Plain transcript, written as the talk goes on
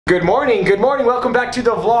Good morning, welcome back to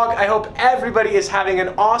the vlog. I hope everybody is having an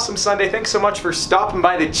awesome Sunday. Thanks so much for stopping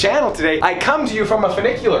by the channel today. I come to you from a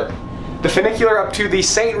funicular. The funicular up to the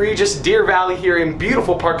St. Regis Deer Valley here in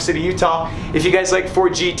beautiful Park City, Utah. If you guys like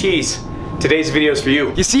Ford GTs, today's video is for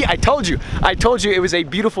you. You see, I told you it was a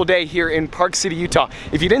beautiful day here in Park City, Utah.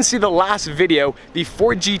 If you didn't see the last video, the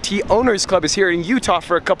Ford GT Owners Club is here in Utah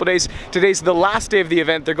for a couple days. Today's the last day of the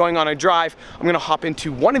event. They're going on a drive. I'm gonna hop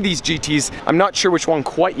into one of these GTs. I'm not sure which one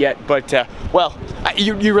quite yet, but well,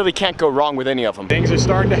 you really can't go wrong with any of them. Things are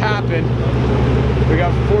starting to happen. We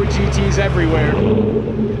got Ford GTs everywhere.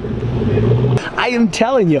 I am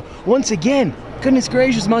telling you, once again, goodness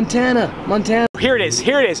gracious, Montana. Here it is.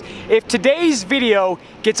 If today's video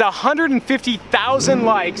gets 150,000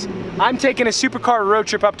 likes, I'm taking a supercar road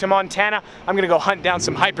trip up to Montana. I'm gonna go hunt down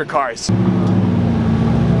some hypercars.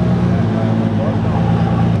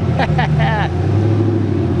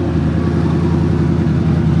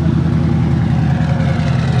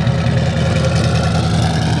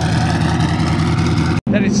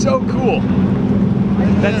 That is so cool.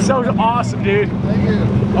 That's so awesome, dude. Thank you.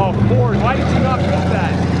 Oh, Ford, why did you not build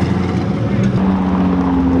that?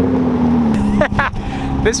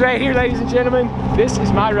 This right here, ladies and gentlemen, this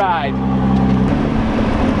is my ride.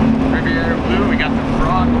 Riviera blue, we got the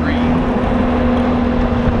frog green.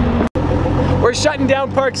 We're shutting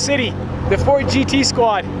down Park City, the Ford GT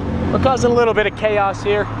squad. We're causing a little bit of chaos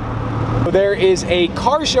here. There is a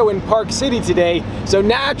car show in Park City today, so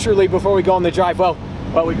naturally, before we go on the drive, well,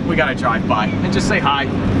 we gotta drive by and just say hi.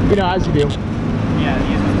 You know, as you do. Yeah,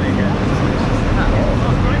 he's pretty good.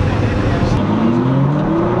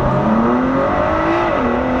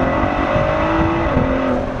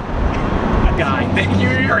 A guy. Thank you,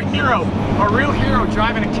 you're a hero. A real hero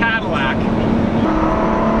driving a Cadillac.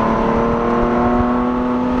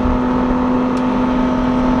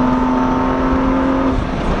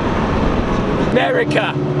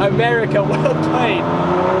 America, well played.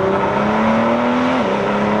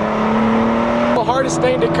 The hardest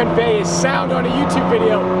thing to convey is sound on a YouTube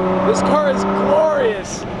video. This car is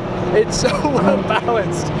glorious. It's so well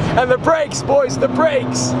balanced. And the brakes, boys, the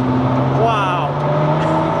brakes. Wow.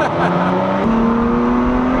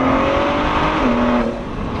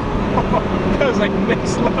 That was like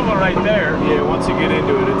next level right there. Yeah, once you get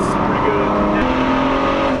into it, it's pretty good.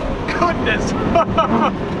 Goodness.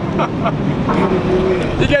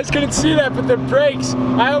 You guys couldn't see that, but the brakes,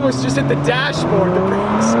 I almost just hit the dashboard, the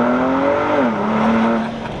brakes.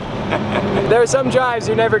 There are some drives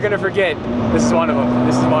you're never gonna forget. This is one of them.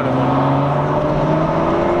 It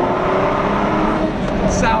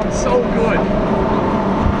sounds so good.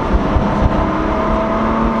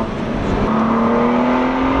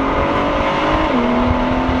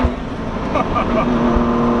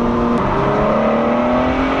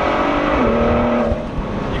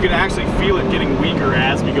 You can actually feel it getting weaker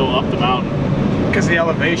as we go up the mountain. Because the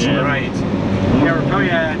elevation, yeah. Right. Yeah, we're probably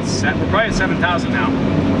at 7,000 now.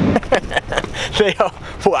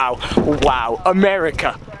 Wow,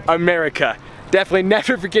 America. Definitely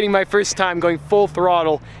never forgetting my first time going full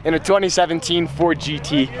throttle in a 2017 Ford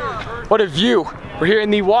GT. What a view. We're here in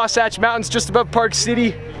the Wasatch Mountains just above Park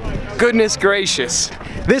City. Goodness gracious.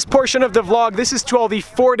 This portion of the vlog, this is to all the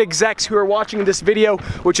Ford execs who are watching this video,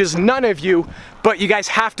 which is none of you, but you guys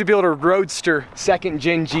have to build a Roadster 2nd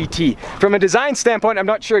Gen GT. From a design standpoint, I'm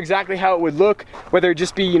not sure exactly how it would look, whether it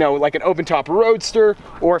just be, you know, like an open top Roadster,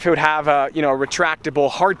 or if it would have a, you know, a retractable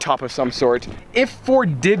hardtop of some sort. If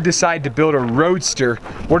Ford did decide to build a Roadster,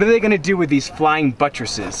 what are they gonna do with these flying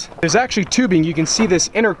buttresses? There's actually tubing. You can see this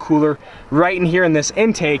intercooler right in here in this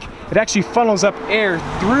intake. It actually funnels up air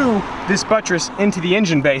through this buttress into the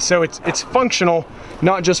engine bay, so it's functional,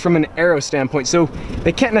 not just from an aero standpoint. So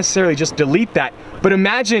they can't necessarily just delete that, but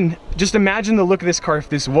just imagine the look of this car if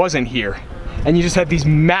this wasn't here and you just had these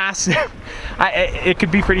massive, it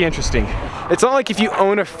could be pretty interesting. It's not like if you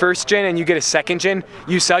own a 1st gen and you get a 2nd gen,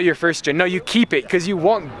 you sell your 1st gen. No, you keep it because you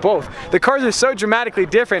want both. The cars are so dramatically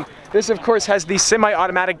different. This of course has the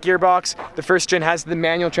semi-automatic gearbox. The 1st gen has the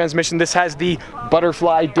manual transmission. This has the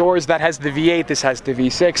butterfly doors. That has the V8. This has the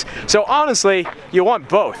V6. So honestly, you want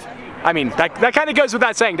both. I mean, that kind of goes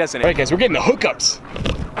without saying, doesn't it? All right guys, we're getting the hookups.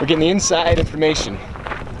 We're getting the inside information.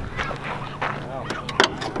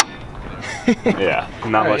 Yeah,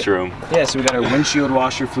 not much room. Yeah, so we got our windshield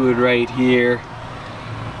washer fluid right here.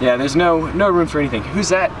 Yeah, there's no room for anything. Who's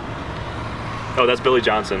that? Oh, that's Billy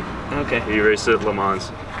Johnson. Okay. He raced at Le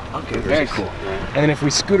Mans. Okay, very cool. And then if we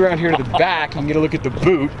scoot around here to the back, you can get a look at the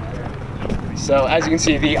boot. So as you can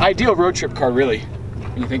see, the ideal road trip car, really,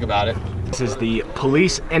 when you think about it. This is the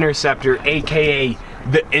Police Interceptor, aka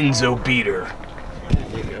the Enzo Beater.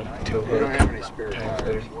 There you go.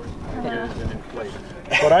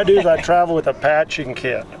 What I do is I travel with a patching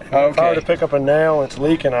kit. If I were to pick up a nail and it's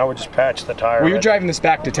leaking, I would just patch the tire. Well, you're driving this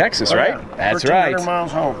back to Texas, right? Yeah. That's right. 1,300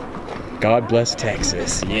 miles home. God bless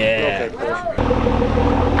Texas. Yeah.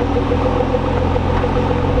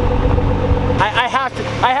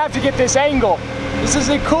 I have to get this angle. This is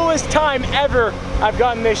the coolest time ever I've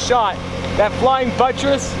gotten this shot. That flying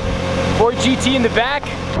buttress, 4GT in the back.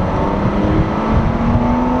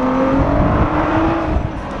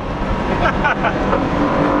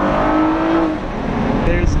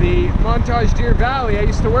 There's the Montage Deer Valley. I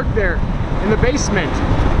used to work there in the basement.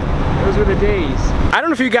 Those were the days. I don't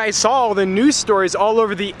know if you guys saw all the news stories all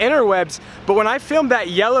over the interwebs, but when I filmed that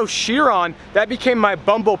yellow Chiron, that became my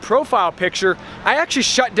Bumble profile picture. I actually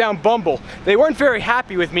shut down Bumble. They weren't very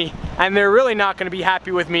happy with me, and they're really not going to be happy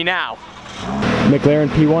with me now. McLaren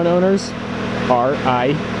P1 owners,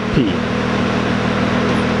 RIP.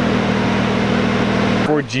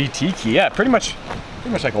 Ford GT key, yeah, pretty much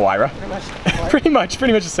like a Wyra. pretty much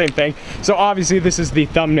the same thing. So obviously this is the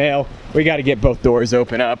thumbnail. We got to get both doors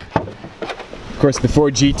open up. Of course, the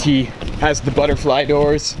Ford GT has the butterfly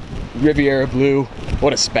doors, Riviera blue.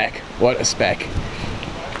 What a spec! What a spec!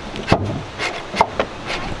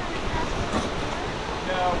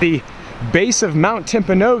 The base of Mount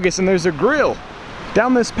Timpanogos, and there's a grill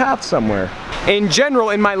down this path somewhere. In general,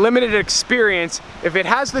 in my limited experience, if it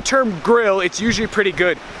has the term grill, it's usually pretty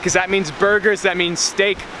good, because that means burgers, that means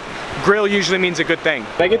steak. Grill usually means a good thing.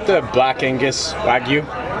 Did I get the Black Angus Wagyu?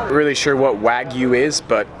 Not really sure what Wagyu is,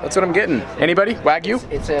 but that's what I'm getting. Anybody? Wagyu?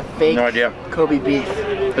 It's a fake Kobe beef.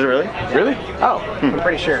 Is it really? Really? Oh, I'm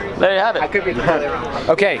pretty sure. There you have it. I could be completely wrong.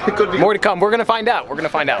 Okay, more to come. We're gonna find out. We're gonna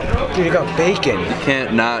find out. Dude, you got bacon. You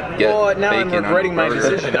can't not get now bacon. I'm regretting my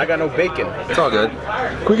decision. I got no bacon. It's all good.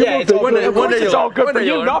 Yeah, it's all good. Of course it's all good for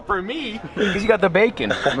you, not for me, because you got the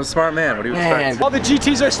bacon. I'm a smart man. What do you expect? All the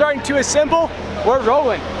GTs are starting to assemble. We're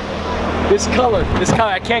rolling. This color,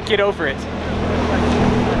 I can't get over it.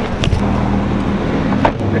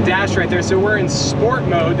 The dash right there, so we're in sport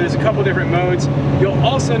mode. There's a couple different modes. You'll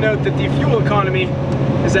also note that the fuel economy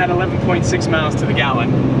is at 11.6 miles to the gallon.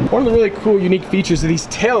 One of the really cool, unique features of these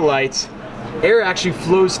tail lights, air actually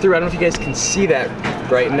flows through. I don't know if you guys can see that.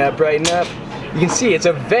 Brighten up, brighten up. You can see it's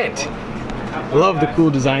a vent. Love the cool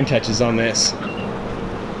design touches on this.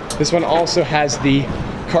 This one also has the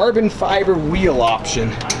carbon fiber wheel option.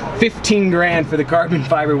 15 grand for the carbon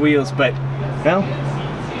fiber wheels, but, well,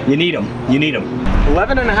 you need them, you need them.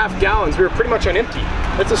 11.5 gallons, we were pretty much on empty.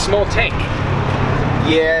 That's a small tank.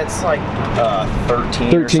 Yeah, it's like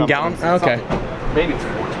 13 13 gallons? Okay. Maybe 14.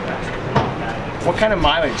 What kind of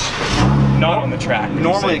mileage? Not on the track.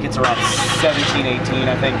 Normally it gets around 17, 18,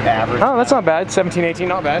 I think, average. Oh, that's not bad. 17, 18,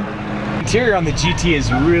 not bad. Interior on the GT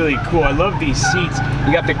is really cool. I love these seats.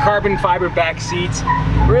 You got the carbon fiber back seats.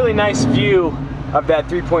 Really nice view of that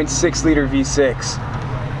 3.6 liter V6.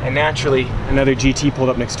 And naturally, another GT pulled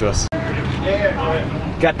up next to us.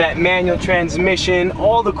 Got that manual transmission,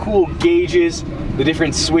 all the cool gauges, the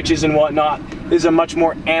different switches and whatnot. This is a much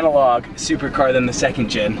more analog supercar than the second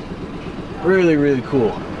gen. Really, really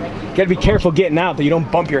cool. Gotta be careful getting out that you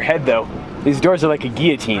don't bump your head though. These doors are like a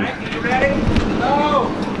guillotine. You ready? No!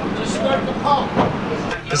 Just start the pump.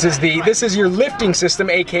 This is your lifting system,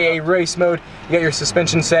 aka race mode. You got your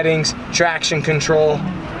suspension settings, traction control,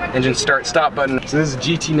 engine start stop button. So this is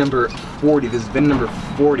GT number 40. This is VIN number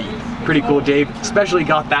 40. Pretty cool, Dave. Especially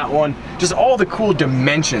got that one. Just all the cool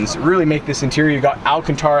dimensions really make this interior. You got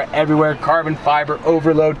Alcantara everywhere, carbon fiber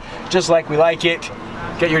overload, just like we like it.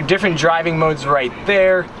 Got your different driving modes right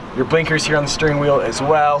there. Your blinkers here on the steering wheel as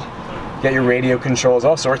well. Got your radio controls,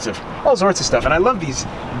 all sorts of stuff. And I love these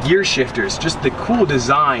gear shifters, just the cool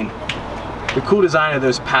design of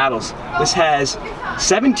those paddles. This has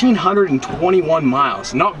 1,721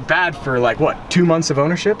 miles. Not bad for like, what, 2 months of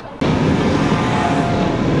ownership?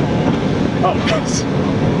 Oh, nice.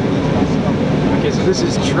 Okay, so this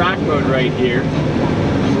is track mode right here.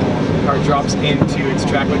 Car drops into its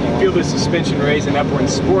track mode. You feel the suspension raising up. We're in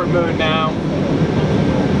sport mode now.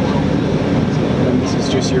 And this is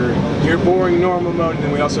just your boring normal mode, and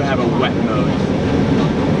then we also have a wet mode.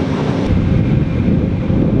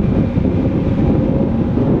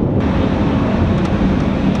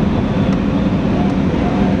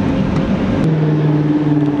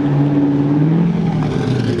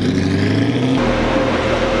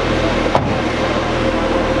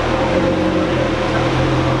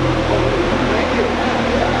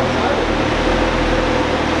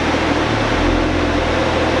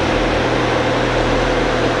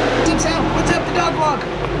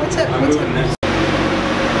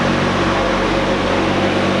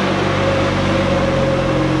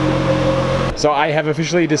 So I have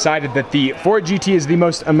officially decided that the Ford GT is the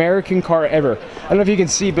most American car ever. I don't know if you can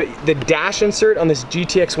see, but the dash insert on this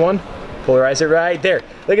GTX1, polarize it right there.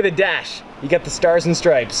 Look at the dash. You got the stars and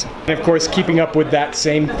stripes. And of course, keeping up with that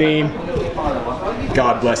same theme,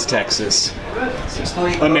 God bless Texas.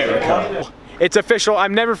 America. It's official,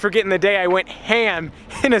 I'm never forgetting the day I went ham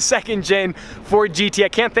in a second gen Ford GT. I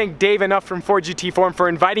can't thank Dave enough from Ford GT Forum for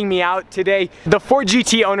inviting me out today. The Ford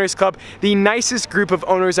GT Owners Club, the nicest group of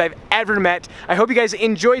owners I've ever met. I hope you guys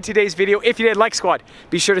enjoyed today's video. If you did, like squad,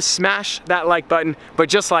 be sure to smash that like button. But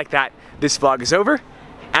just like that, this vlog is over,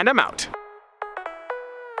 and I'm out.